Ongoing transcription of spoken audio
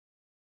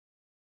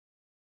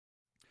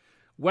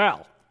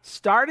Well,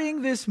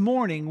 starting this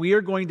morning, we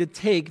are going to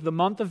take the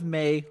month of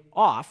May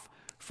off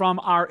from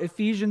our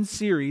Ephesians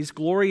series,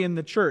 Glory in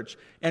the Church.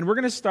 And we're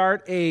going to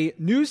start a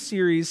new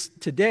series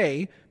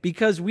today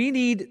because we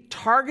need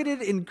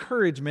targeted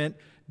encouragement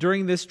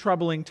during this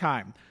troubling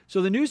time.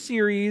 So the new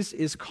series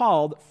is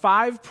called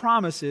 5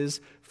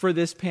 Promises for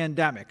this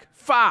Pandemic.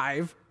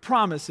 5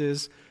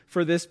 Promises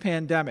for this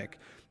Pandemic.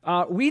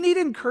 We need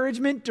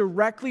encouragement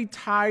directly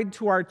tied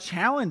to our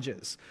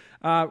challenges.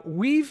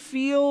 We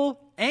feel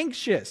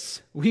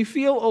anxious. We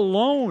feel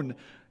alone.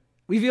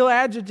 We feel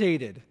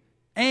agitated,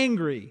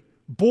 angry,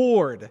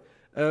 bored.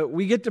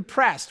 We get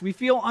depressed. We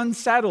feel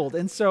unsettled.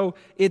 And so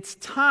it's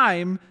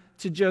time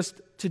to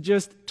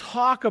just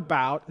talk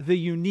about the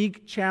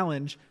unique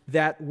challenge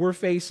that we're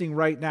facing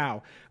right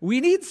now.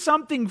 We need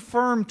something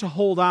firm to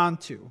hold on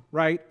to,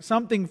 right?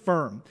 Something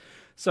firm.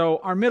 So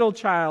our middle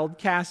child,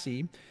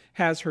 Cassie,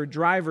 has her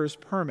driver's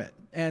permit.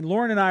 And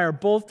Lauren and I are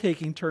both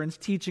taking turns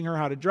teaching her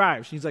how to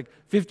drive. She's like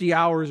 50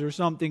 hours or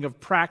something of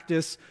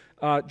practice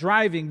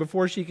driving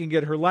before she can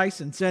get her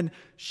license. And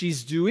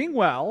she's doing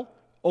well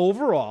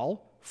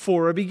overall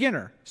for a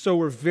beginner. So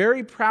we're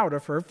very proud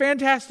of her.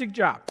 Fantastic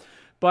job.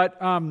 But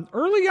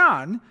early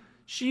on,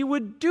 she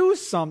would do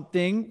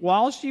something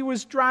while she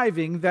was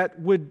driving that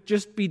would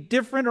just be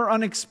different or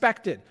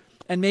unexpected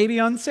and maybe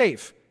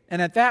unsafe.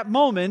 And at that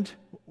moment,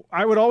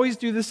 I would always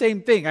do the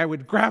same thing. I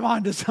would grab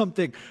onto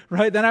something,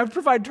 right? Then I would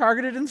provide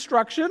targeted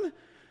instruction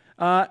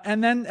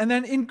and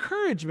then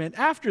encouragement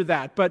after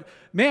that. But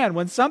man,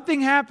 when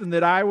something happened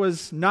that I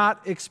was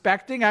not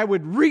expecting, I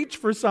would reach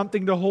for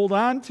something to hold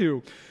on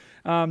to.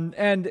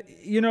 And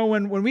you know,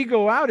 when we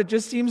go out, it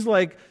just seems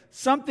like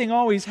something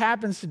always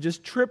happens to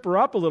just trip her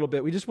up a little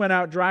bit. We just went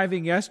out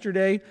driving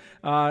yesterday,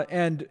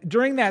 and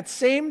during that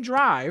same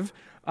drive,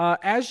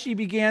 as she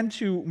began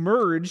to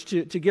merge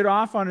to get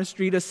off on a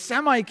street, a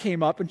semi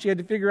came up and she had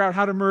to figure out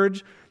how to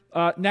merge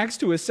next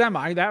to a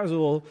semi. That was a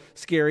little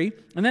scary.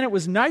 And then it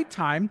was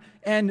nighttime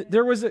and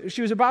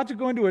she was about to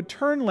go into a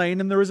turn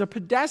lane and there was a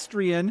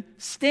pedestrian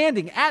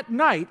standing at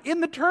night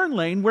in the turn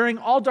lane wearing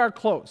all dark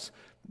clothes.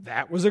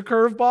 That was a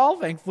curveball.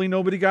 Thankfully,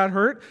 nobody got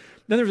hurt.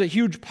 Then there was a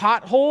huge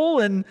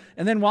pothole and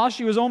then while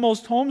she was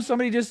almost home,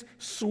 somebody just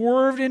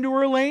swerved into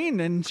her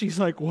lane and she's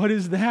like, what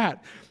is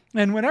that?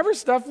 And whenever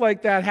stuff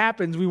like that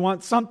happens, we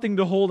want something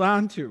to hold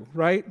on to,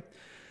 right?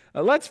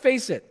 Let's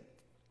face it,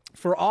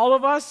 for all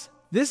of us,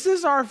 this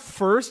is our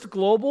first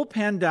global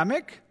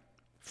pandemic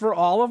for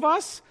all of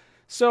us.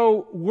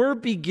 So we're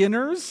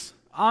beginners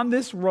on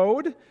this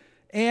road,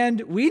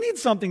 and we need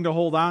something to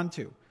hold on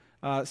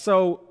to.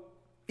 So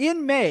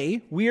in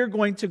May, we are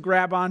going to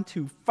grab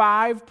onto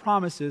 5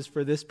 promises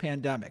for this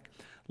pandemic.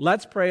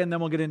 Let's pray, and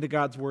then we'll get into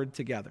God's Word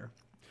together.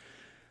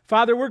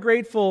 Father, we're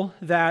grateful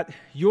that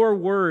your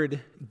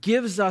word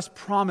gives us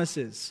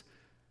promises,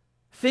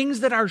 things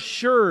that are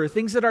sure,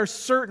 things that are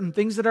certain,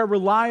 things that are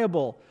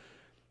reliable.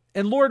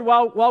 And Lord,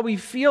 while we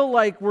feel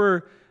like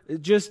we're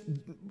just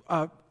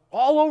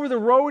all over the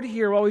road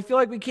here, while we feel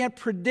like we can't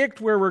predict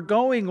where we're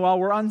going, while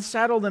we're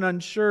unsettled and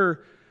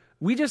unsure,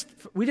 we just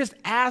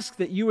ask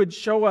that you would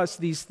show us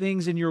these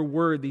things in your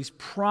word, these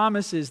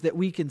promises that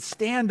we can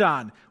stand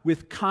on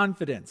with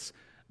confidence.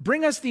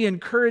 Bring us the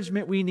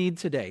encouragement we need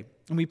today.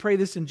 And we pray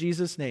this in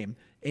Jesus' name.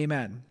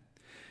 Amen.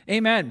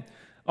 Amen.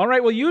 All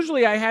right, well,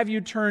 usually I have you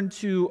turn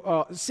to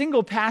a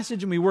single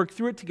passage and we work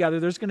through it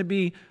together. There's going to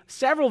be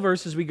several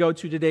verses we go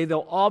to today.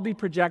 They'll all be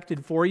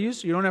projected for you,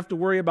 so you don't have to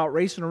worry about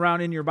racing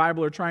around in your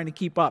Bible or trying to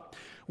keep up.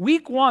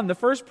 Week 1, the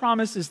first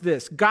promise is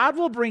this: God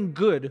will bring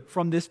good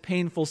from this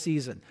painful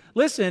season.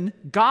 Listen,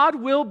 God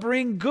will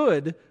bring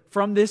good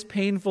from this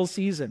painful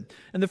season.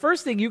 And the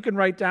first thing you can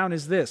write down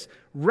is this: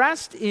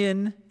 rest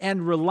in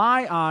and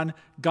rely on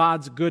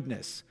God's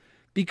goodness.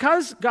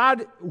 Because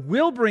God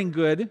will bring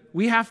good,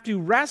 we have to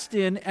rest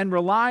in and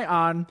rely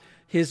on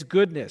his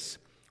goodness.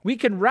 We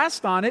can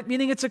rest on it,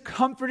 meaning it's a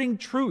comforting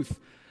truth.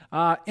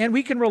 And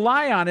we can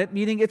rely on it,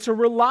 meaning it's a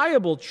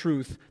reliable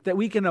truth that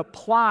we can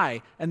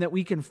apply and that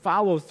we can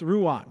follow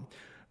through on.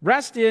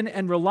 Rest in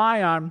and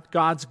rely on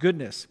God's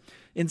goodness.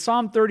 In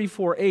Psalm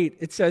 34:8,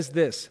 it says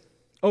this: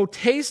 "Oh,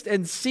 taste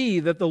and see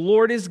that the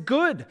Lord is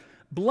good.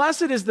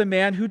 Blessed is the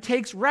man who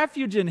takes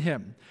refuge in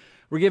him."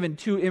 We're given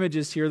 2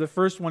 images here. The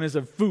first one is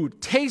of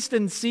food. Taste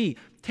and see.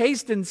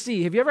 Taste and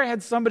see. Have you ever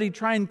had somebody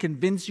try and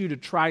convince you to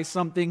try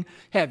something?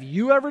 Have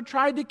you ever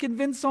tried to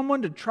convince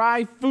someone to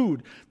try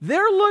food?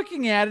 They're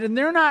looking at it and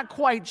they're not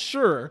quite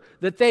sure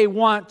that they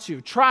want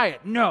to. Try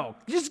it. No.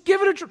 Just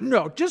give it a try.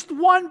 No. Just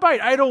one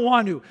bite. I don't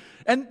want to.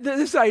 And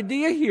this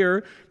idea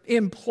here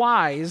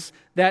implies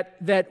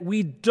that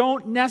we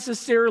don't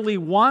necessarily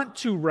want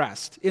to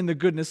rest in the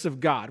goodness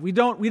of God. We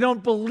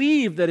don't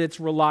believe that it's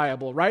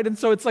reliable, right? And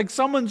so it's like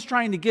someone's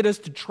trying to get us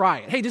to try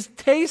it. Hey, just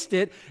taste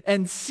it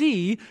and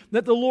see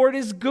that the Lord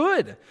is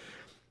good.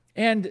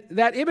 And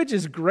that image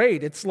is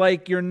great. It's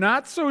like you're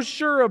not so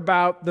sure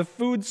about the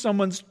food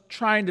someone's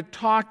trying to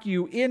talk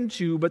you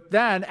into, but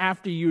then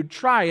after you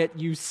try it,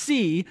 you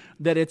see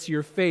that it's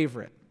your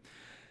favorite.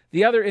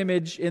 The other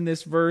image in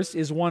this verse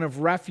is one of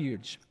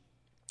refuge.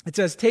 It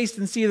says, taste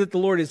and see that the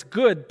Lord is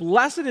good.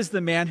 Blessed is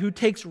the man who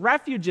takes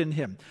refuge in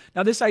him.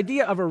 Now, this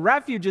idea of a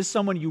refuge is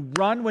someone you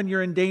run when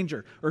you're in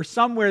danger, or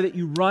somewhere that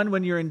you run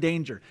when you're in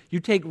danger. You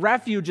take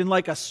refuge in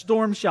like a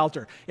storm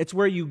shelter. It's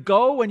where you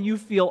go when you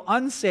feel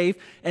unsafe,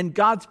 and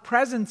God's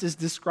presence is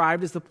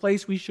described as the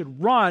place we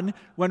should run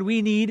when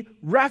we need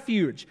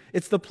refuge.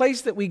 It's the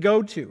place that we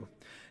go to.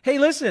 Hey,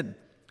 listen,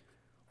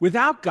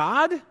 without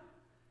God,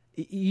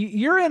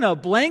 you're in a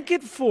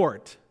blanket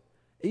fort.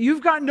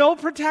 You've got no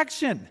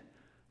protection.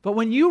 But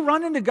when you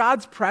run into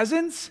God's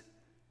presence,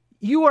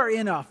 you are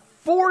in a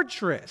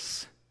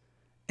fortress,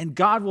 and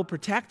God will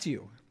protect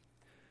you.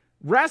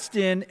 Rest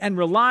in and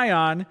rely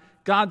on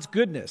God's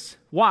goodness.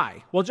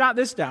 Why? Well, jot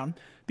this down.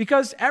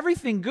 Because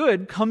everything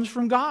good comes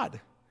from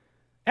God.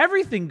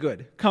 Everything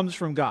good comes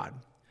from God.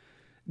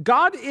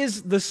 God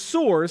is the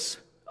source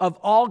of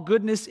all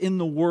goodness in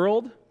the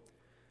world.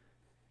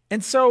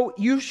 And so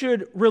you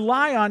should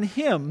rely on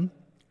Him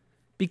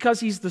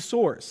because He's the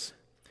source.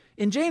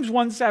 In James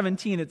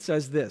 1:17 it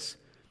says this,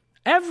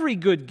 every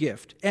good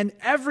gift and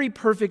every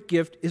perfect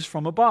gift is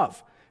from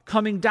above,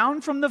 coming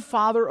down from the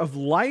Father of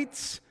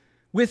lights,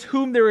 with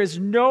whom there is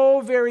no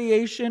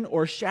variation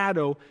or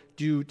shadow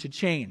due to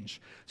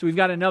change. So we've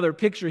got another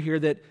picture here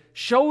that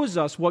shows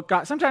us what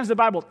God, sometimes the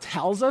Bible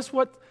tells us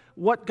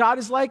what God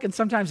is like, and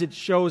sometimes it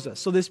shows us.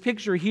 So this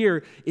picture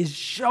here is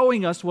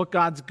showing us what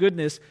God's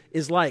goodness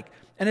is like.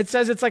 And it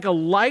says it's like a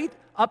light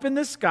up in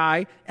the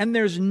sky, and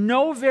there's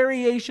no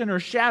variation or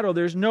shadow.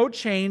 There's no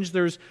change.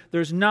 There's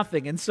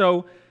nothing. And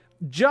so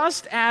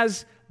just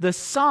as the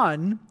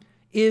sun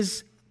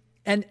is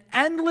an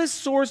endless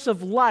source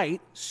of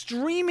light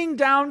streaming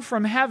down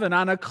from heaven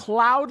on a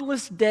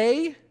cloudless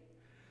day,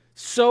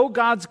 so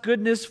God's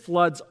goodness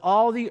floods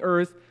all the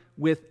earth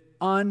with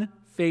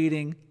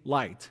unfading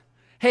light.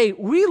 Hey,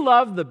 we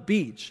love the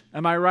beach,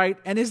 am I right?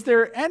 And is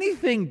there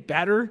anything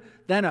better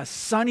than a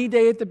sunny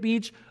day at the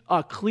beach,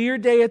 a clear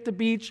day at the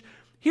beach?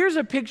 Here's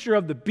a picture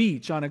of the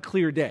beach on a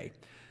clear day.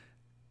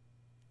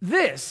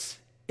 This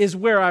is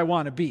where I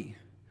want to be.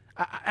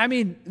 I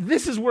mean,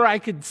 this is where I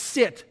could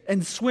sit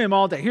and swim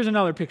all day. Here's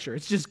another picture.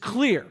 It's just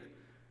clear.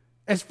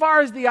 As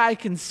far as the eye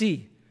can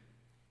see.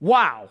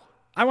 Wow.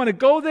 I want to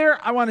go there.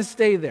 I want to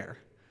stay there.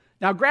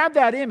 Now grab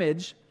that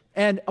image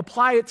and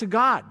apply it to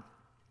God.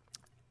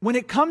 When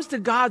it comes to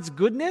God's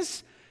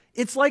goodness,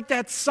 it's like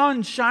that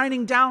sun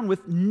shining down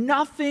with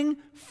nothing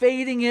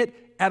fading it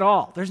at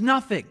all. There's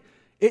nothing.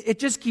 It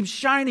just keeps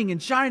shining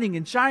and shining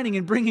and shining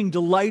and bringing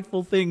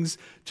delightful things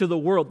to the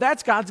world.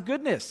 That's God's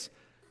goodness.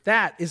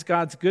 That is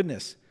God's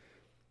goodness.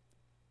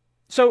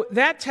 So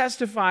that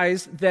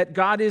testifies that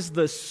God is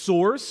the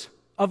source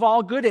of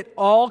all good. It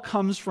all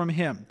comes from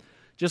Him.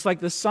 Just like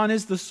the sun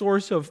is the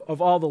source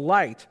of all the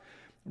light,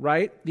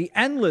 right? The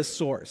endless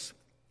source.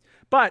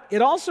 But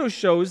it also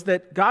shows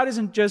that God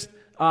isn't just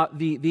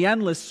the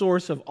endless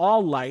source of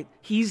all light.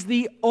 He's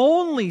the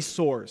only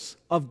source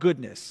of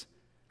goodness.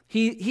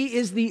 He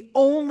is the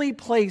only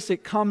place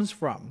it comes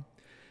from.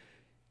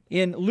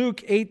 In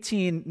Luke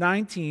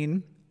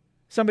 18:19,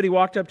 somebody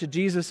walked up to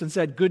Jesus and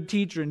said, "Good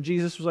teacher," and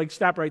Jesus was like,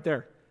 "Stop right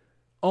there.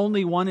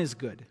 Only one is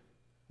good.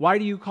 Why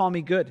do you call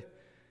me good?"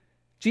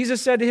 Jesus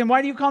said to him,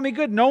 "Why do you call me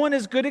good? No one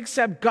is good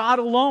except God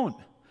alone."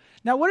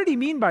 Now, what did he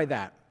mean by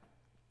that?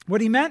 What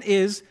he meant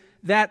is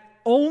that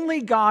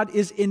only God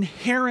is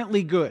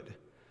inherently good.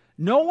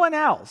 No one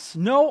else,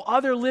 no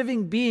other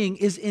living being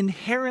is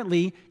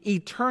inherently,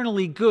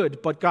 eternally good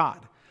but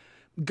God.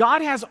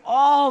 God has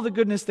all the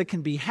goodness that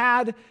can be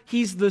had.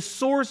 He's the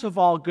source of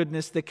all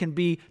goodness that can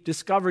be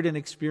discovered and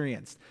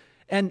experienced.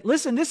 And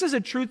listen, this is a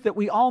truth that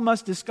we all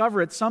must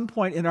discover at some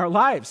point in our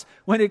lives.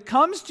 When it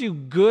comes to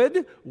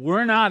good,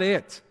 we're not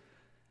it.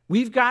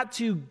 We've got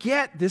to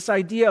get this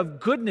idea of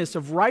goodness,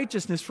 of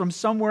righteousness from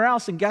somewhere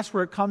else. And guess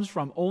where it comes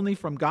from? Only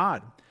from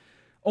God.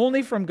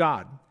 Only from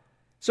God.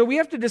 So we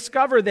have to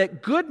discover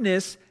that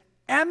goodness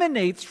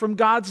emanates from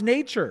God's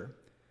nature.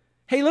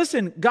 Hey,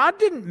 listen, God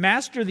didn't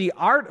master the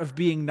art of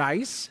being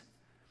nice.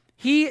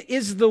 He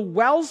is the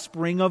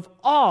wellspring of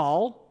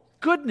all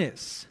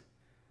goodness.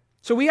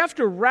 So we have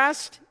to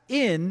rest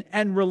in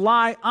and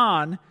rely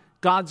on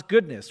God's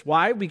goodness.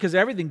 Why? Because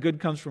everything good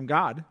comes from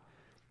God.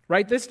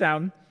 Write this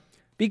down.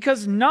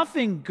 Because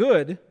nothing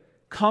good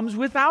comes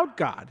without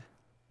God.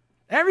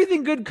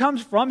 Everything good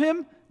comes from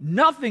Him.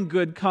 Nothing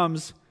good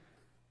comes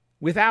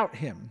without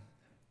Him.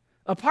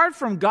 Apart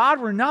from God,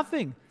 we're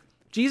nothing.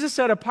 Jesus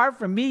said, apart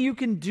from me, you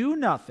can do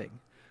nothing.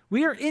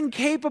 We are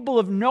incapable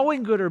of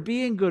knowing good or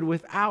being good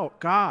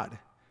without God.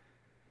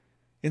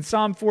 In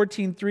Psalm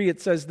 14:3,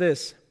 it says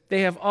this,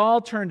 "They have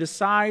all turned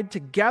aside.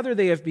 Together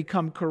they have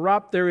become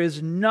corrupt. There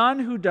is none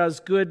who does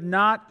good,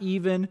 not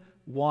even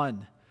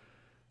one."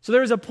 So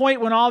there was a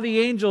point when all the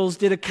angels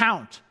did a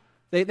count.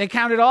 They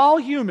counted all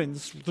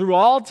humans through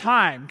all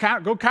time.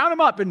 Go count them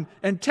up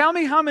and tell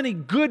me how many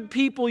good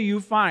people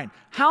you find.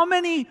 How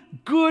many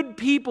good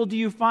people do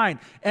you find?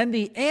 And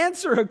the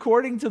answer,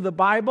 according to the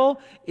Bible,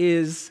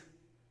 is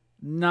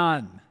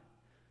none.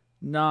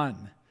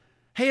 None.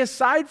 Hey,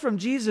 aside from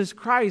Jesus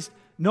Christ,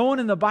 no one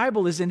in the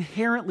Bible is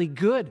inherently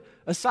good.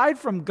 Aside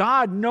from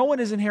God, no one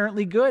is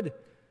inherently good.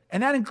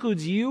 And that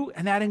includes you,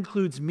 and that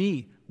includes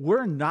me.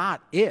 We're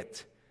not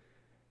it.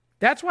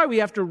 That's why we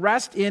have to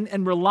rest in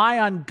and rely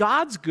on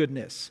God's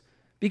goodness,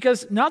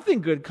 because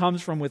nothing good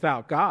comes from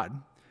without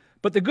God.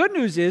 But the good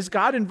news is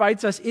God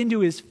invites us into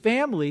his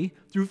family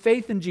through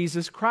faith in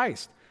Jesus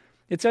Christ.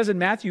 It says in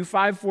Matthew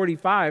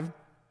 5:45,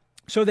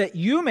 so that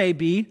you may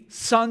be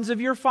sons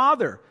of your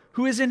Father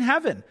who is in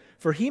heaven.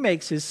 For he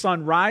makes his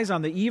sun rise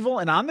on the evil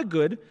and on the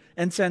good,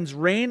 and sends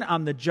rain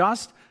on the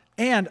just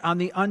and on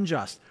the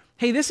unjust.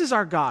 Hey, this is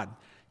our God.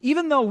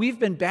 Even though we've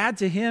been bad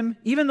to him,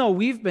 even though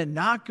we've been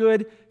not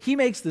good, he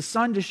makes the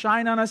sun to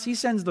shine on us. He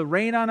sends the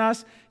rain on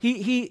us.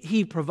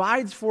 He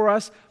provides for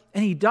us.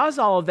 And he does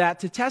all of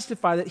that to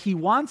testify that he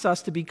wants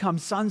us to become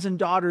sons and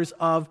daughters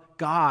of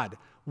God.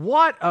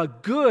 What a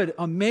good,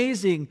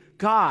 amazing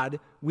God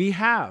we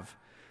have.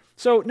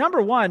 So,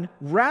 number one,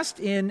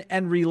 rest in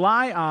and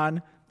rely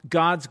on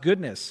God's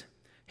goodness.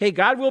 Hey,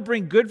 God will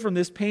bring good from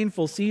this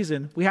painful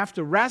season. We have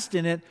to rest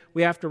in it.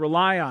 We have to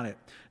rely on it.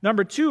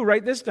 Number two,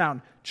 write this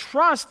down.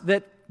 Trust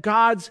that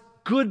God's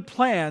good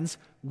plans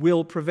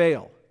will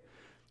prevail.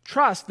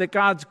 Trust that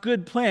God's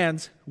good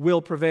plans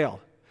will prevail.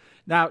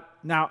 Now,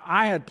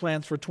 I had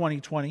plans for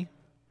 2020.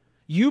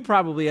 You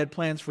probably had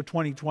plans for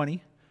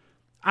 2020.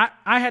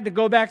 I had to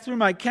go back through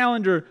my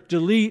calendar,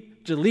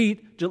 delete.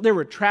 There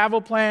were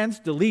travel plans,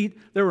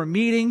 delete. There were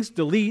meetings,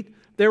 delete.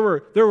 There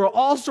were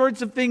all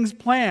sorts of things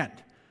planned.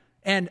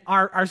 And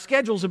our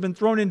schedules have been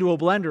thrown into a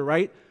blender,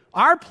 right?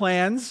 Our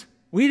plans,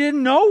 we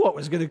didn't know what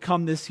was going to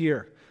come this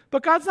year.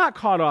 But God's not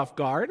caught off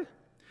guard.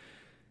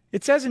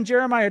 It says in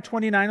Jeremiah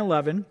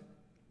 29:11,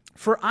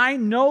 for I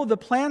know the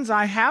plans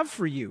I have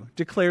for you,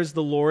 declares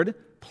the Lord,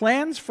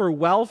 plans for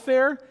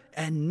welfare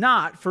and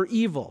not for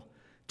evil,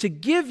 to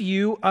give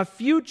you a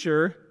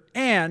future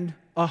and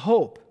a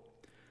hope.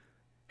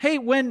 Hey,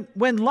 when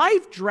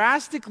life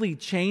drastically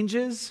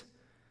changes,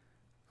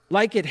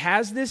 like it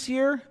has this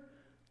year,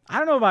 I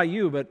don't know about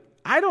you, but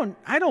I don't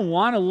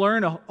want to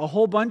learn a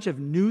whole bunch of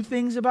new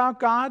things about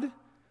God.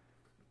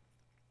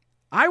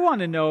 I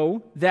want to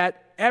know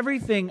that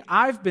everything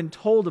I've been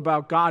told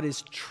about God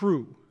is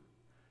true.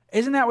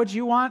 Isn't that what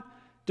you want?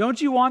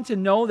 Don't you want to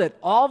know that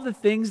all the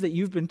things that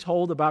you've been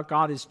told about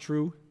God is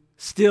true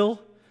still?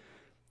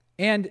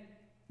 And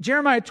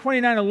Jeremiah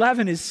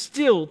 29:11 is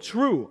still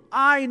true.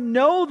 I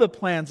know the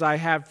plans I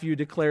have for you,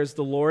 declares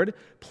the Lord,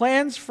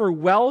 plans for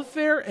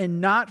welfare and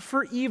not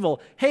for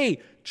evil.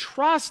 Hey,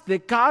 trust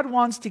that God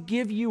wants to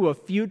give you a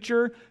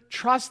future.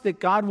 Trust that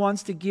God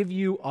wants to give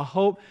you a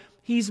hope.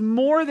 He's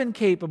more than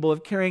capable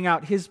of carrying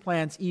out his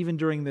plans even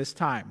during this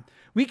time.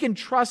 We can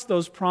trust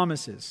those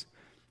promises.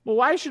 Well,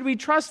 why should we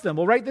trust them?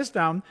 Well, write this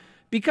down.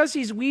 Because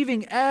he's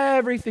weaving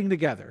everything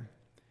together.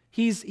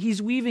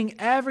 He's weaving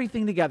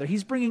everything together.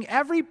 He's bringing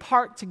every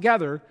part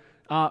together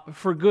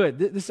for good.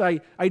 This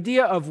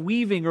idea of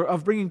weaving or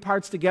of bringing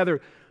parts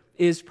together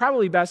is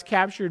probably best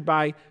captured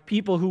by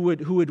people who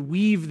would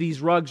weave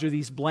these rugs or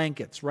these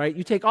blankets, right?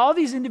 You take all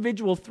these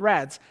individual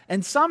threads,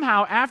 and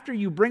somehow after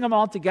you bring them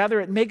all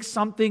together, it makes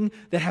something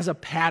that has a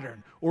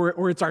pattern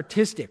or it's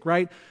artistic,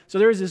 right? So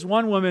there's this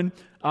one woman,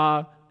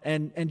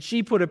 and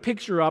she put a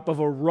picture up of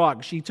a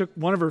rug. She took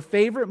one of her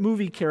favorite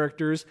movie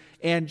characters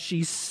and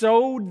she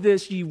sewed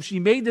this, she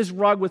made this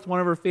rug with one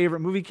of her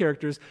favorite movie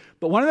characters.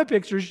 But one of the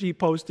pictures she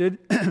posted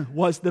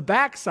was the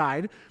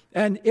backside,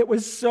 and it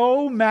was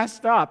so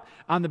messed up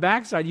on the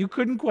backside, you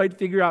couldn't quite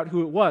figure out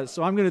who it was.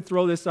 So I'm going to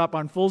throw this up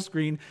on full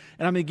screen,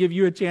 and I'm going to give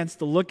you a chance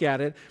to look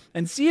at it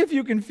and see if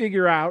you can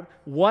figure out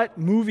what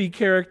movie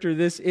character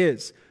this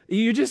is.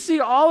 You just see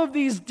all of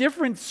these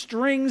different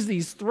strings,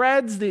 these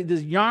threads,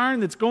 this yarn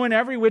that's going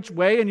every which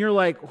way, and you're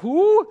like,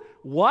 who?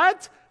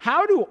 What?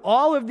 How do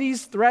all of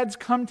these threads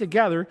come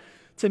together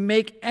to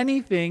make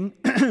anything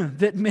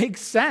that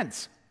makes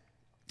sense?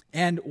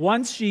 And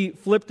once she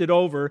flipped it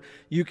over,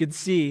 you could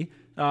see,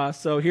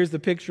 so here's the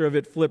picture of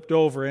it flipped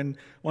over, and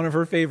one of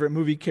her favorite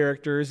movie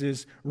characters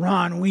is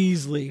Ron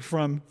Weasley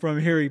from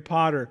Harry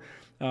Potter.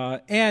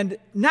 And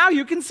now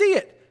you can see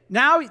it.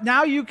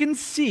 Now you can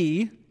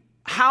see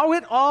how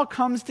it all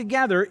comes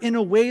together in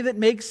a way that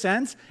makes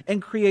sense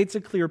and creates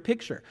a clear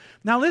picture.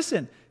 Now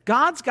listen,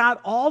 God's got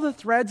all the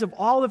threads of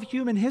all of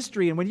human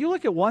history, and when you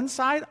look at one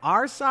side,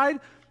 our side,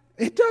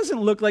 it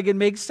doesn't look like it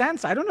makes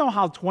sense. I don't know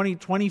how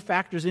 2020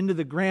 factors into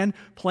the grand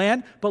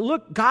plan, but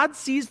look, God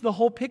sees the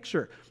whole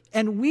picture,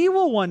 and we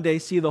will one day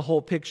see the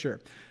whole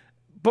picture.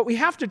 But we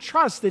have to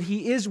trust that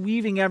he is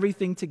weaving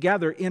everything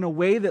together in a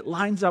way that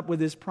lines up with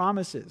his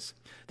promises.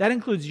 That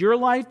includes your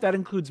life, that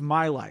includes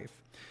my life.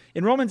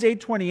 In Romans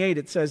 8:28,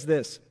 it says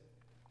this,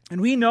 and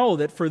we know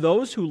that for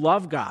those who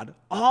love God,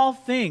 all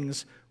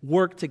things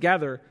work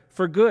together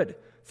for good,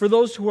 for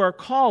those who are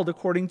called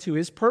according to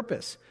his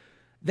purpose.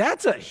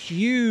 That's a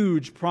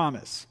huge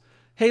promise.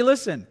 Hey,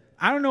 listen,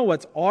 I don't know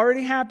what's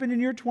already happened in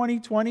your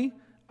 2020.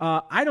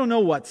 I don't know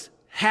what's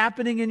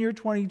happening in your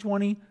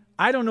 2020.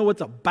 I don't know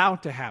what's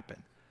about to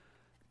happen.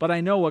 But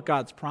I know what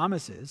God's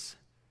promise is,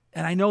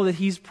 and I know that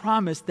he's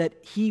promised that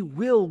he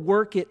will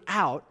work it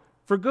out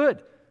for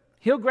good.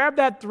 He'll grab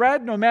that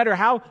thread no matter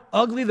how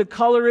ugly the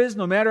color is,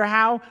 no matter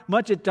how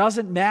much it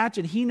doesn't match,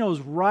 and he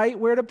knows right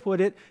where to put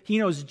it. He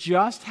knows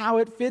just how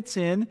it fits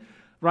in,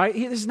 right?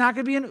 This is not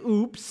going to be an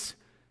oops.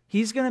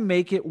 He's going to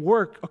make it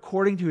work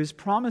according to his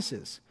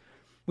promises.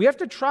 We have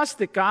to trust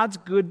that God's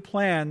good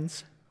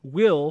plans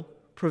will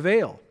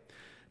prevail.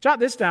 Jot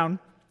this down.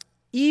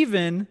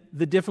 Even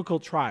the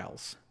difficult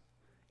trials.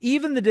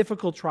 Even the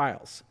difficult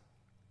trials.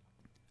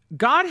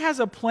 God has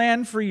a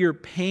plan for your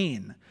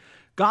pain.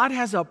 God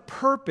has a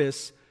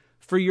purpose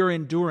for your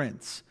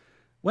endurance.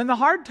 When the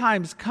hard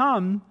times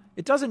come,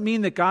 it doesn't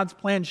mean that God's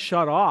plan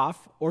shut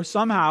off or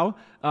somehow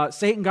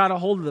Satan got a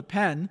hold of the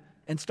pen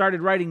and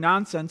started writing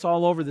nonsense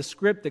all over the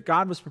script that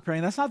God was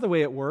preparing. That's not the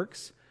way it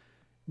works.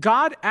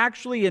 God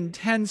actually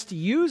intends to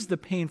use the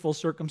painful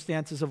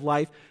circumstances of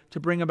life to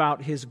bring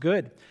about his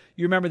good.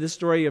 You remember the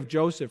story of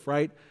Joseph,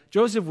 right?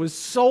 Joseph was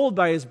sold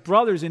by his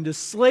brothers into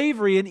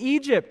slavery in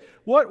Egypt.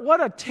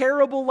 What a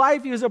terrible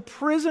life. He was a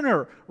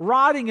prisoner,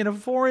 rotting in a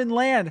foreign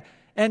land.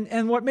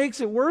 And what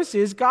makes it worse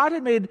is God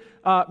had made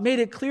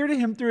it clear to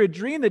him through a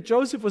dream that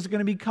Joseph was going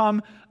to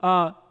become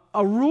a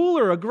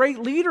ruler, a great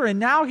leader. And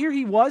now here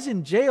he was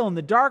in jail in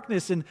the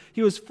darkness, and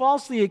he was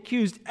falsely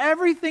accused.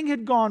 Everything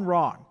had gone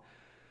wrong.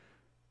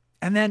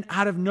 And then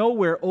out of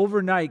nowhere,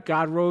 overnight,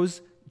 God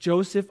rose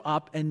Joseph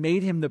up and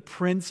made him the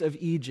prince of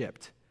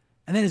Egypt.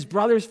 And then his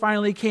brothers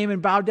finally came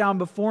and bowed down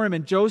before him,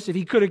 and Joseph,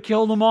 he could have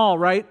killed them all,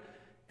 right?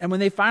 And when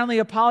they finally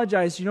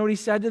apologized, you know what he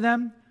said to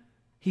them?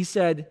 He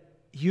said,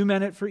 "You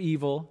meant it for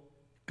evil,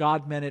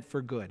 God meant it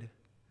for good."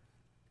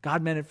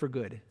 God meant it for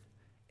good.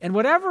 And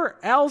whatever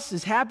else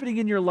is happening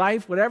in your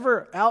life,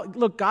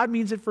 look, God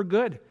means it for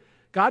good.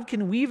 God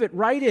can weave it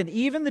right in,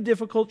 even the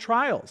difficult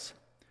trials.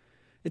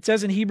 It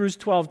says in Hebrews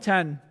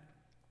 12:10,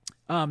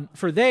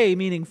 for they,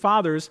 meaning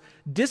fathers,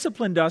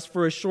 disciplined us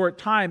for a short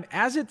time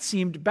as it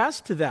seemed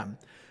best to them.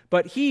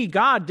 But he,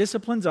 God,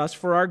 disciplines us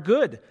for our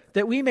good,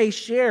 that we may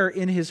share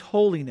in his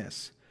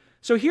holiness.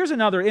 So here's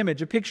another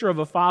image, a picture of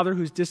a father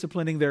who's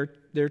disciplining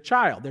their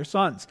child, their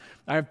sons.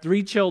 I have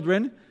 3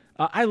 children.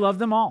 I love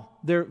them all.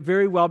 They're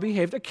very well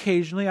behaved.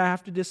 Occasionally I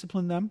have to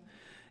discipline them.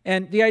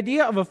 And the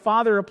idea of a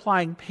father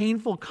applying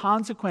painful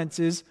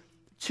consequences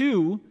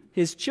to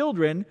his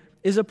children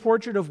is a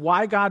portrait of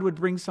why God would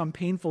bring some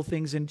painful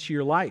things into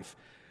your life.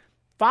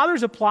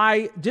 Fathers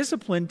apply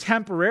discipline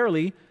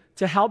temporarily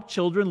to help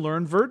children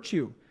learn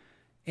virtue.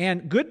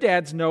 And good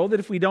dads know that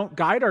if we don't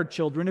guide our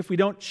children, if we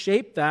don't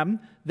shape them,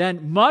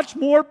 then much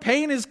more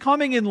pain is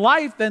coming in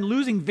life than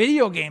losing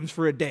video games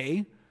for a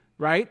day,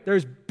 right?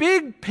 There's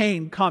big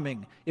pain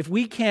coming if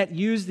we can't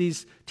use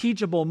these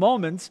teachable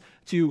moments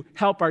to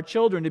help our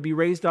children to be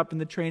raised up in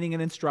the training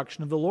and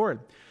instruction of the Lord.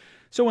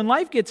 So when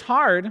life gets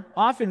hard,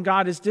 often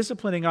God is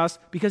disciplining us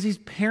because he's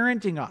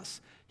parenting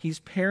us. He's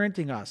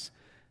parenting us.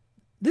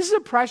 This is a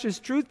precious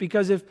truth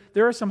because if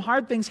there are some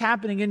hard things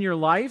happening in your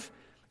life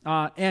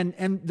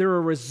and they're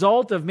a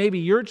result of maybe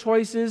your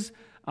choices,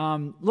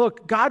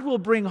 look, God will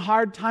bring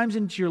hard times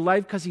into your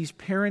life because he's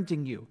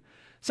parenting you.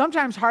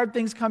 Sometimes hard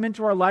things come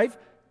into our life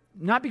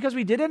not because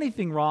we did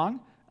anything wrong,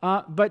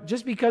 but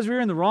just because we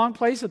were in the wrong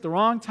place at the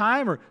wrong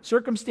time or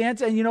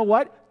circumstance. And you know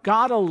what?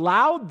 God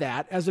allowed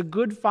that as a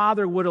good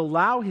father would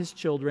allow his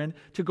children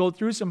to go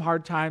through some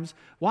hard times.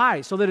 Why?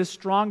 So that a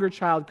stronger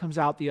child comes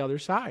out the other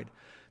side.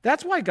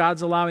 That's why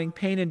God's allowing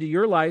pain into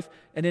your life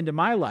and into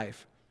my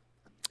life.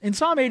 In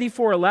Psalm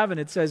 84:11,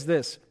 it says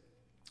this,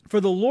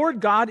 "For the Lord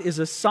God is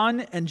a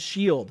sun and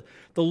shield.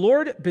 The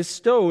Lord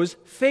bestows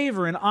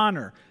favor and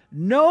honor.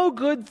 No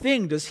good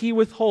thing does he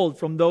withhold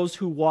from those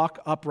who walk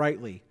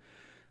uprightly."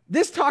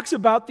 This talks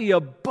about the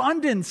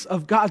abundance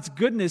of God's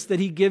goodness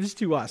that he gives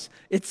to us.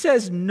 It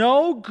says,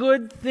 no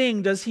good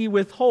thing does he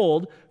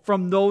withhold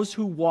from those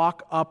who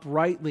walk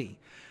uprightly.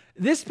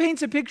 This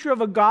paints a picture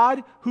of a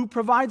God who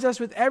provides us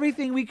with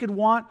everything we could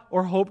want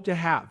or hope to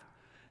have.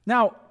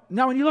 Now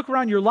when you look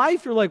around your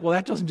life, you're like, well,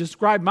 that doesn't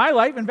describe my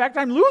life. In fact,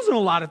 I'm losing a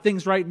lot of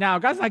things right now.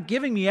 God's not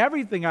giving me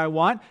everything I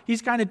want.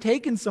 He's kind of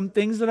taken some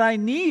things that I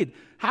need.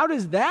 How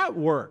does that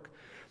work?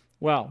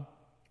 Well,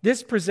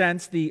 this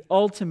presents the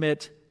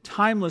ultimate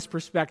timeless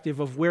perspective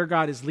of where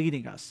God is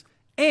leading us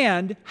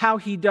and how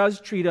he does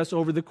treat us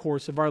over the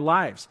course of our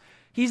lives.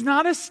 He's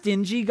not a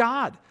stingy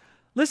God.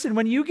 Listen,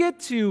 when you get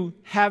to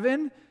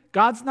heaven,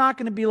 God's not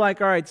going to be like,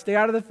 all right, stay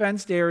out of the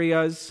fenced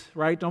areas,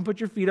 right? Don't put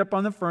your feet up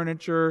on the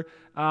furniture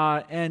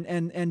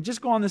and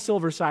just go on the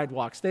silver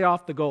sidewalk. Stay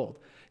off the gold.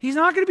 He's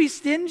not going to be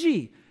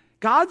stingy.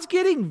 God's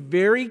getting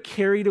very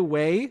carried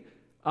away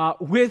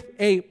with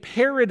a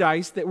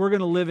paradise that we're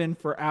going to live in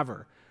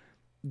forever.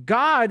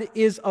 God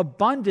is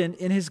abundant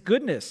in his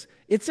goodness.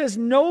 It says,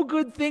 no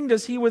good thing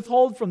does he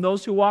withhold from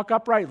those who walk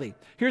uprightly.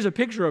 Here's a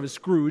picture of a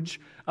Scrooge.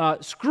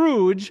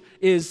 Scrooge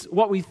is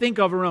what we think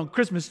of around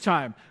Christmas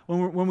time.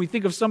 When we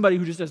think of somebody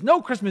who just has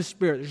no Christmas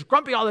spirit. They're just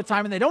grumpy all the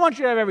time and they don't want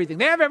you to have everything.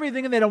 They have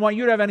everything and they don't want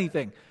you to have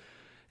anything.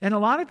 And a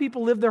lot of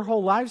people live their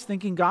whole lives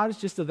thinking God is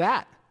just a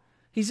that.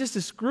 He's just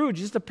a Scrooge,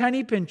 just a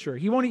penny pincher.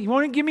 He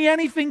won't give me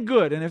anything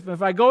good. And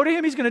if I go to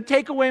him, he's going to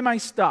take away my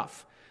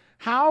stuff.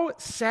 How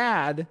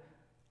sad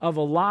of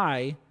a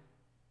lie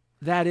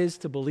that is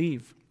to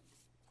believe.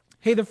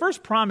 Hey, the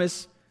first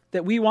promise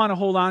that we want to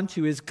hold on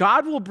to is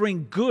God will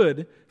bring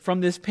good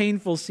from this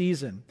painful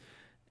season.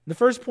 The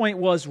first point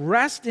was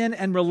rest in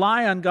and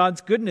rely on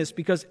God's goodness,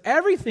 because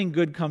everything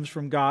good comes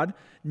from God.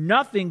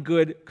 Nothing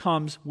good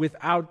comes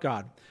without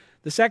God.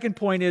 The second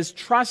point is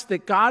trust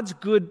that God's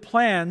good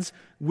plans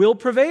will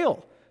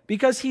prevail,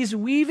 because he's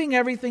weaving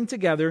everything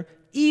together,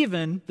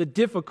 even the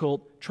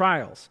difficult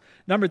trials.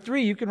 Number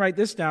 3, you can write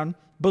this down.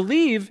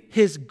 Believe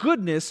his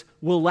goodness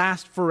will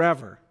last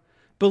forever.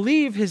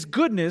 Believe his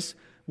goodness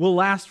will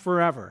last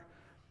forever.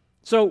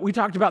 So we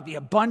talked about the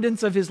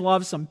abundance of his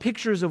love, some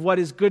pictures of what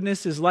his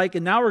goodness is like,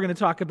 and now we're going to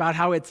talk about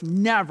how it's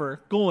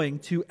never going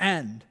to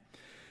end.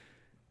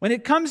 When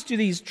it comes to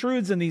these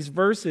truths and these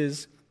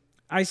verses,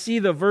 I see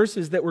the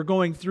verses that we're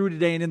going through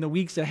today and in the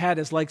weeks ahead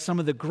as like some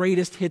of the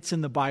greatest hits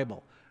in the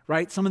Bible,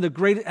 right? Some of the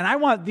greatest, and I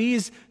want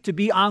these to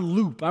be on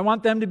loop. I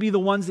want them to be the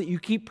ones that you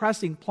keep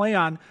pressing play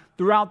on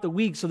throughout the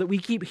week so that we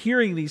keep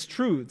hearing these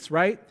truths,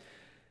 right?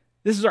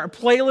 This is our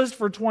playlist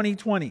for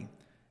 2020.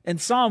 And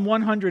Psalm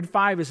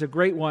 105 is a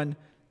great one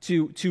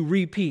to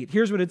repeat.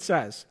 Here's what it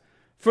says.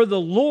 For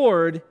the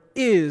Lord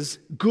is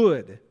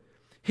good.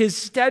 His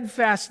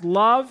steadfast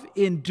love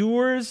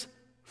endures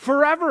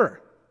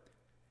forever.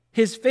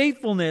 His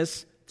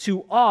faithfulness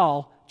to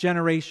all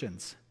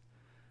generations.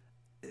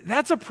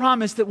 That's a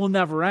promise that will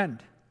never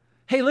end.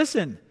 Hey,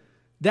 listen,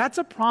 that's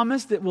a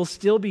promise that will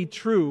still be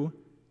true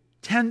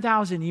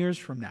 10,000 years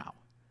from now.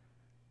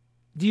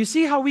 Do you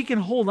see how we can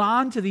hold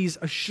on to these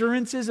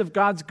assurances of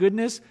God's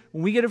goodness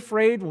when we get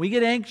afraid, when we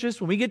get anxious,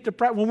 when we get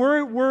depressed, when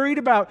we're worried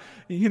about,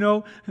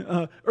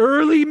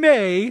 early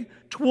May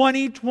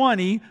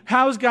 2020,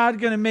 how's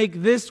God going to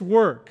make this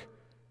work?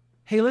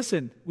 Hey,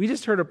 listen, we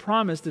just heard a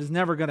promise that is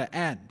never going to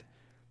end.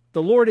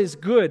 The Lord is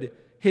good.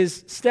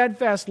 His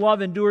steadfast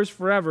love endures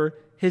forever.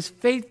 His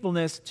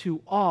faithfulness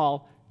to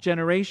all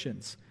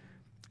generations.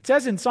 It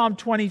says in Psalm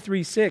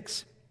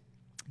 23:6,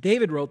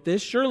 David wrote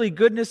this, surely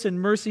goodness and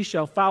mercy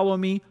shall follow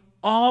me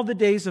all the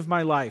days of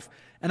my life,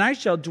 and I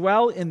shall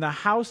dwell in the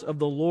house of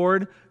the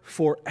Lord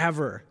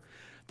forever.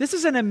 This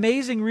is an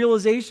amazing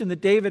realization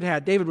that David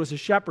had. David was a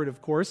shepherd, of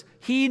course.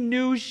 He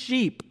knew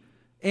sheep,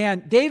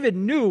 and David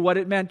knew what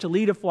it meant to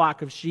lead a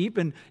flock of sheep,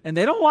 and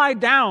they don't lie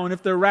down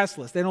if they're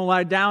restless. They don't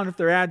lie down if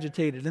they're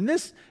agitated. In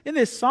this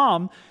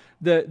psalm,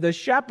 the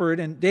shepherd,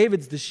 and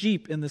David's the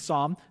sheep in the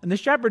psalm, and the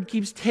shepherd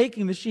keeps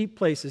taking the sheep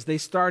places. They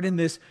start in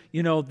this,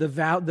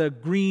 the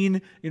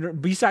green,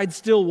 beside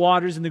still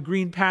waters and the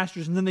green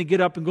pastures, and then they get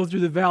up and go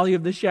through the valley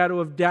of the shadow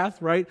of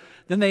death, right?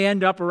 Then they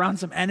end up around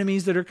some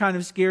enemies that are kind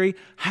of scary.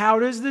 How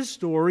does this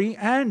story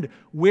end?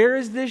 Where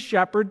is this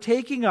shepherd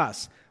taking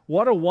us?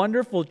 What a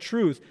wonderful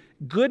truth.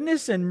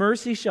 Goodness and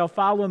mercy shall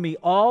follow me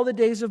all the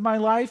days of my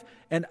life,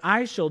 and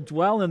I shall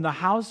dwell in the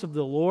house of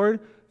the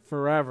Lord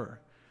forever.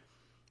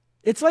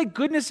 It's like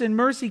goodness and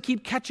mercy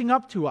keep catching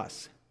up to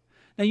us.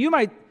 Now you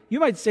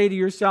might say to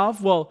yourself,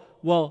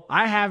 well,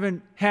 I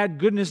haven't had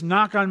goodness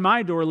knock on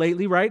my door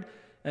lately, right?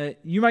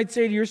 You might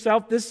say to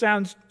yourself, this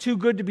sounds too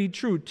good to be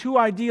true, too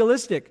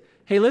idealistic.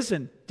 Hey,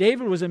 listen,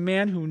 David was a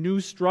man who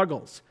knew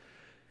struggles.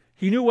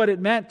 He knew what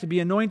it meant to be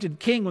anointed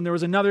king when there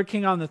was another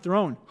king on the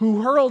throne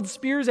who hurled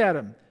spears at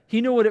him.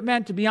 He knew what it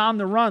meant to be on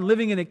the run,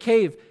 living in a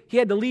cave. He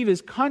had to leave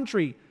his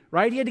country,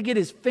 right? He had to get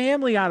his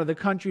family out of the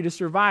country to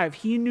survive.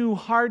 He knew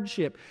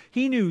hardship.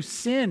 He knew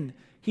sin.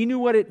 He knew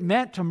what it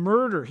meant to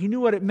murder. He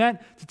knew what it meant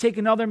to take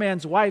another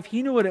man's wife.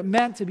 He knew what it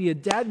meant to be a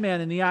dead man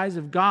in the eyes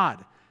of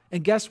God.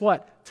 And guess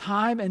what?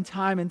 Time and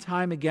time and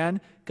time again,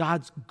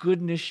 God's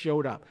goodness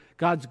showed up.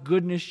 God's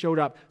goodness showed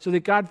up. So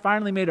that God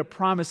finally made a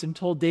promise and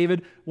told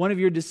David, one of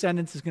your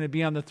descendants is going to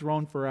be on the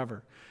throne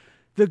forever.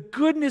 The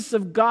goodness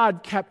of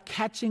God kept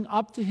catching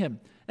up to him.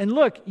 And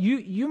look,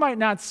 you might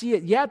not see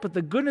it yet, but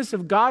the goodness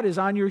of God is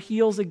on your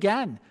heels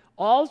again.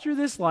 All through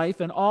this life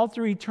and all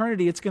through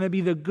eternity, it's going to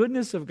be the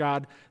goodness of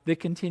God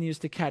that continues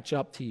to catch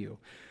up to you.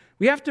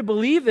 We have to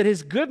believe that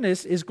his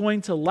goodness is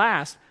going to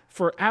last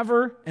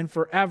forever and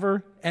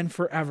forever and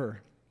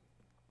forever.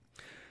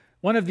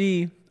 One of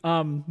the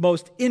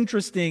most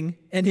interesting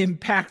and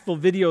impactful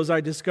videos I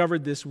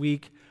discovered this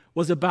week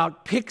was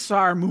about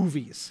Pixar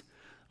movies,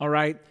 all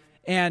right?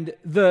 And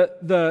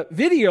the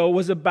video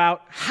was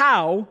about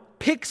how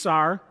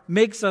Pixar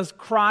makes us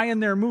cry in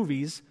their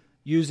movies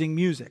using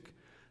music.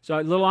 So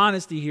a little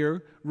honesty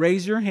here.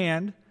 Raise your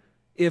hand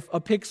if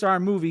a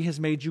Pixar movie has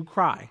made you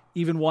cry.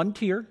 Even one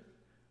tear.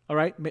 All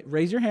right?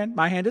 Raise your hand.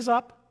 My hand is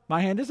up. My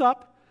hand is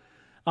up.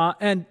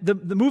 And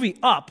the movie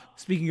Up,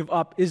 speaking of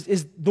Up,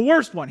 is the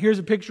worst one. Here's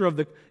a picture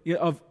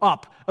of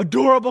Up.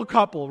 Adorable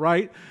couple,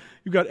 right?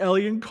 You've got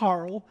Ellie and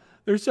Carl.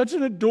 They're such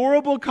an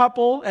adorable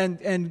couple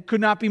and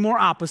could not be more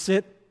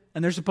opposite.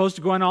 And they're supposed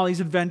to go on all these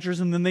adventures,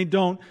 and then they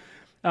don't.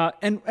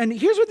 And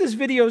here's what this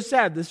video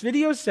said. This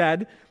video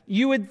said,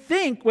 you would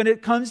think when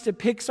it comes to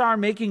Pixar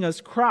making us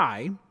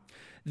cry,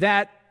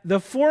 that the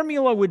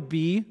formula would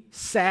be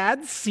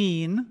sad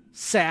scene,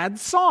 sad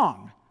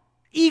song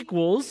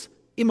equals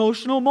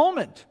emotional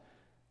moment.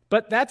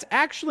 But that's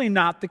actually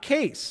not the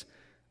case.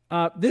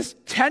 This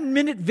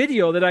 10-minute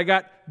video that I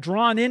got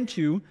drawn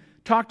into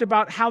talked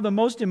about how the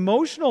most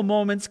emotional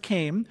moments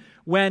came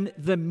when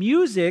the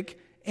music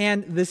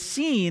and the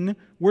scene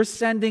were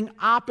sending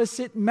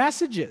opposite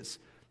messages.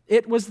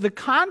 It was the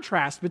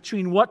contrast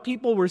between what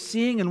people were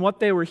seeing and what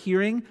they were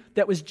hearing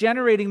that was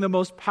generating the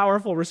most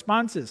powerful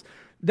responses.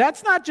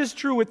 That's not just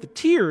true with the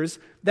tears,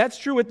 that's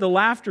true with the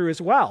laughter as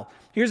well.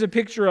 Here's a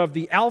picture of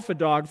the alpha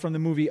dog from the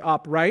movie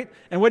Up, right?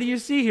 And what do you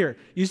see here?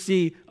 You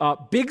see a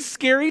big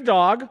scary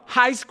dog,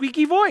 high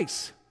squeaky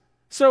voice.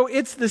 So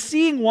it's the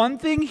seeing one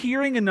thing,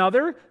 hearing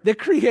another that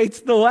creates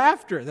the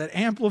laughter, that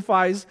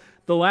amplifies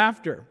the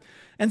laughter.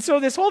 And so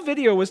this whole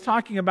video was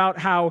talking about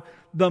how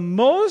the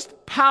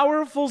most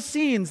powerful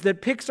scenes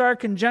that Pixar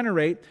can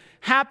generate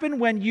happen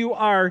when you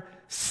are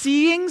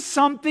seeing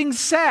something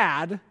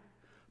sad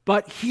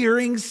but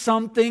hearing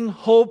something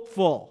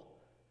hopeful.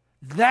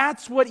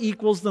 That's what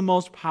equals the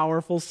most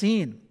powerful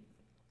scene.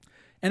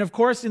 And of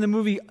course, in the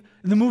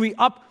movie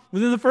Up,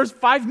 within the first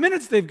 5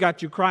 minutes, they've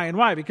got you crying.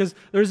 Why? Because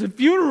there's a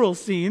funeral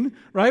scene,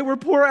 right, where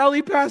poor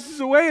Ellie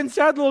passes away and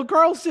sad little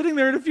Carl's sitting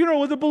there at a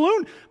funeral with a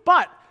balloon.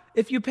 But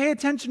if you pay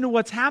attention to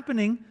what's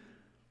happening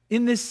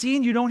in this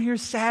scene, you don't hear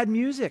sad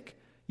music.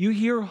 You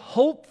hear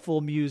hopeful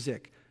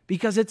music,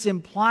 because it's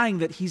implying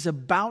that he's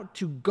about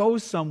to go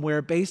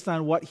somewhere based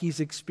on what he's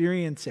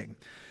experiencing.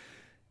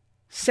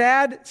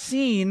 Sad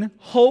scene,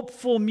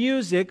 hopeful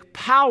music,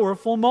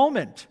 powerful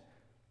moment.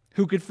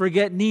 Who could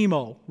forget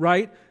Nemo,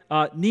 right?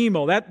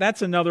 Nemo,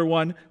 that's another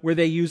one where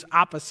they use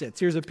opposites.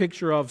 Here's a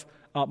picture of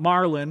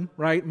Marlin,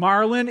 right?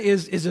 Marlin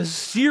is a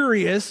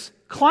serious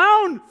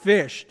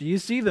clownfish. Do you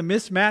see the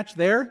mismatch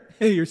there?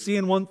 You're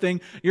seeing one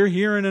thing, you're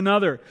hearing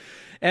another.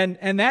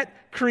 And that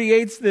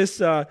creates this,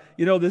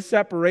 this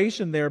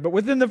separation there. But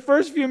within the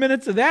first few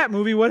minutes of that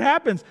movie, what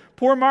happens?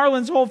 Poor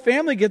Marlin's whole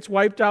family gets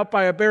wiped out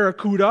by a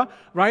barracuda,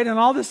 right? And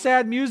all the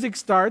sad music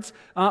starts.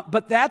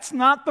 But that's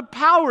not the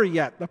power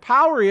yet. The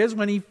power is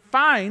when he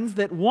finds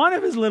that one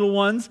of his little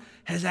ones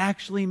has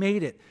actually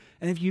made it.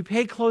 And if you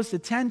pay close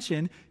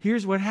attention,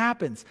 here's what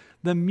happens.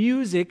 The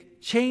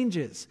music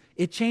changes.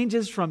 It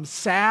changes from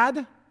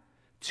sad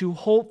to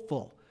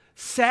hopeful.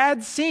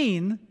 Sad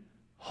scene,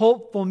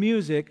 hopeful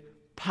music,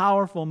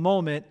 powerful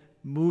moment,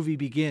 movie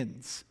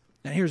begins.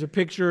 And here's a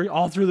picture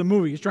all through the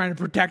movie. He's trying to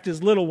protect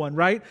his little one,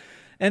 right?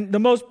 And the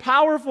most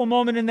powerful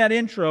moment in that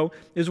intro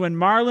is when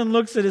Marlin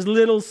looks at his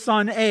little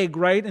son Egg,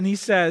 right? And he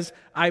says,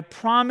 "I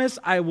promise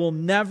I will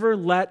never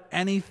let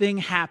anything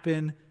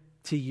happen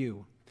to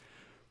you."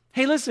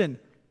 Hey, listen,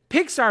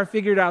 Pixar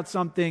figured out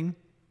something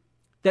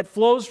that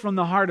flows from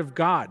the heart of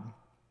God.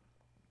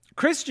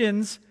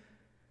 Christians,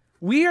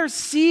 we are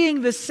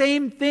seeing the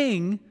same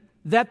thing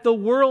that the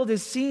world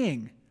is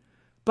seeing.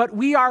 But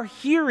we are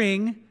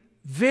hearing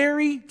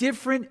very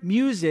different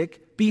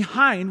music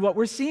behind what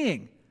we're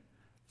seeing.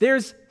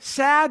 There's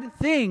sad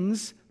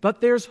things,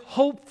 but there's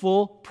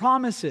hopeful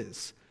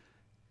promises.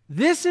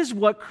 This is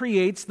what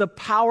creates the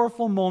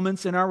powerful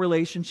moments in our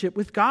relationship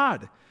with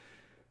God.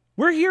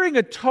 We're hearing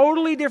a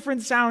totally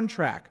different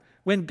soundtrack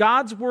when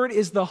God's Word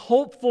is the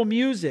hopeful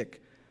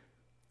music.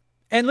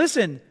 And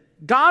listen,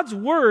 God's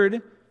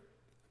Word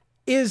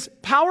is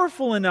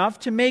powerful enough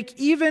to make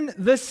even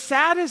the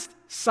saddest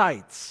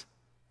sights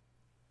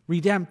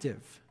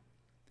redemptive.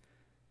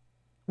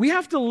 We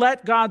have to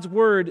let God's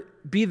Word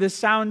be the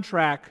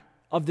soundtrack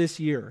of this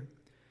year.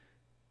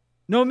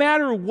 No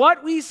matter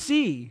what we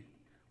see,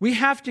 we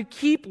have to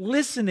keep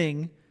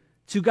listening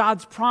to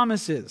God's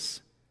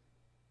promises.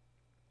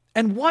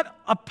 And what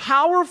a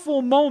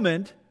powerful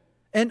moment,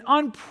 an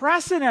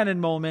unprecedented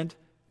moment,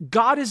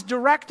 God is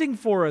directing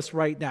for us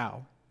right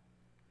now.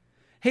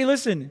 Hey,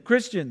 listen,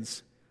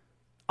 Christians,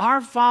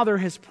 our Father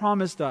has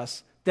promised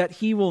us that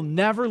He will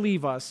never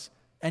leave us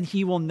and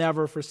He will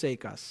never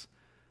forsake us.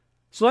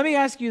 So let me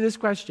ask you this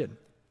question.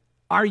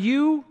 Are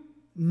you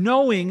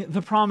knowing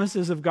the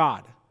promises of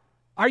God?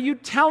 Are you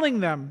telling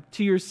them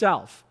to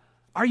yourself?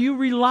 Are you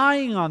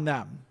relying on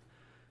them?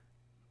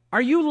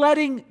 Are you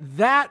letting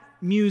that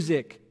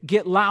music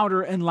get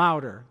louder and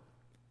louder?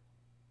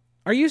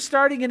 Are you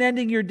starting and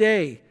ending your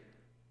day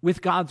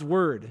with God's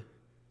Word?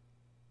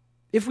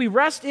 If we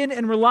rest in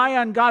and rely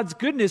on God's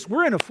goodness,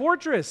 we're in a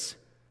fortress.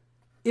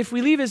 If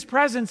we leave His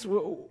presence,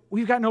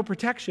 we've got no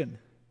protection.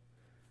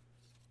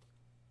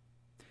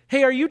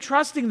 Hey, are you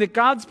trusting that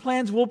God's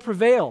plans will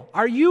prevail?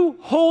 Are you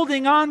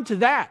holding on to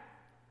that?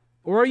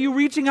 Or are you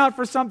reaching out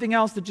for something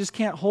else that just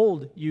can't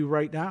hold you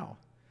right now?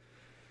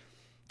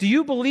 Do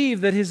you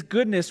believe that His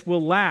goodness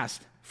will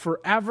last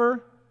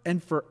forever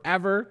and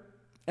forever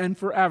and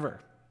forever?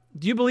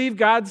 Do you believe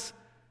God's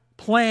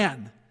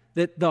plan,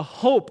 that the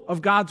hope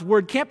of God's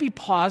Word can't be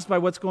paused by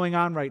what's going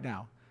on right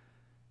now?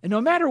 And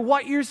no matter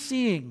what you're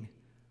seeing,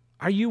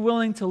 are you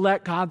willing to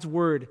let God's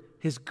Word,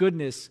 His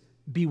goodness,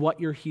 be what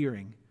you're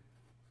hearing?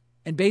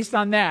 And based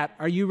on that,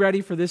 are you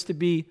ready for this to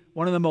be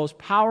one of the most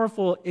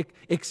powerful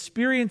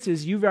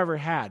experiences you've ever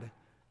had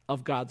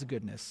of God's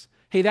goodness?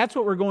 Hey, that's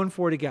what we're going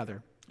for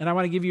together. And I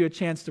want to give you a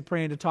chance to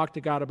pray and to talk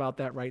to God about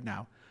that right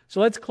now. So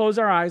let's close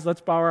our eyes,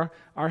 let's bow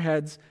our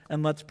heads,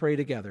 and let's pray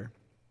together.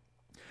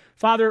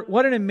 Father,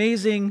 what an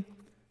amazing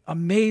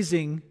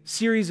amazing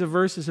series of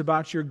verses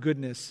about your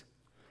goodness.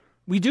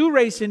 We do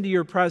race into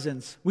your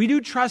presence. We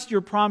do trust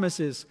your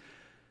promises.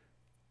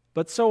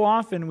 But so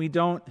often we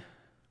don't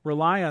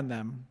rely on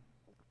them.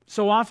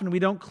 So often we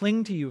don't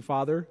cling to you,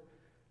 Father.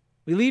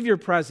 We leave your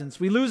presence.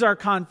 We lose our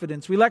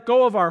confidence. We let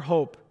go of our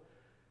hope.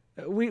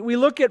 We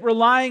look at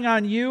relying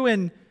on you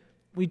and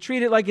we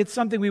treat it like it's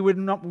something we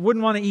wouldn't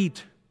want to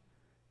eat.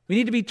 We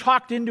need to be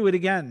talked into it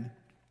again.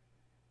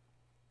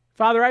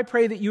 Father, I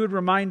pray that you would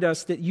remind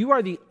us that you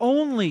are the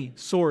only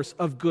source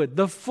of good,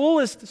 the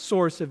fullest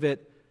source of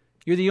it.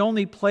 You're the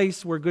only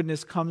place where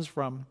goodness comes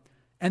from,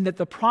 and that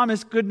the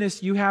promised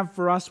goodness you have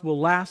for us will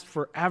last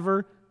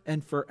forever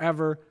and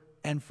forever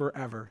and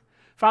forever.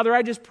 Father,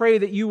 I just pray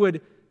that you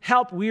would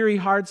help weary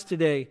hearts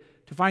today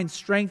to find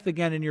strength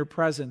again in your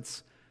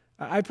presence.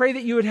 I pray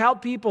that you would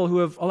help people who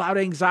have allowed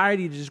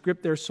anxiety to just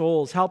grip their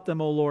souls. Help them,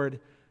 O Lord,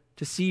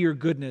 to see your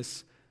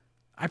goodness.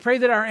 I pray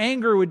that our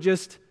anger would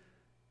just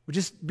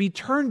be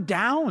turned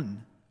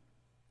down,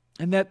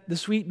 and that the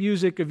sweet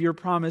music of your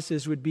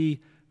promises would be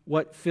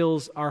what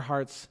fills our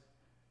hearts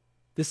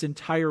this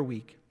entire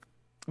week.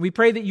 We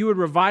pray that you would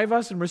revive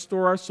us and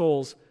restore our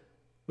souls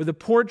with a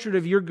portrait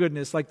of your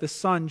goodness like the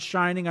sun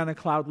shining on a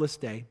cloudless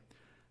day.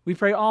 We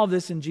pray all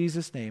this in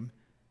Jesus' name.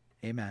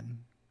 Amen.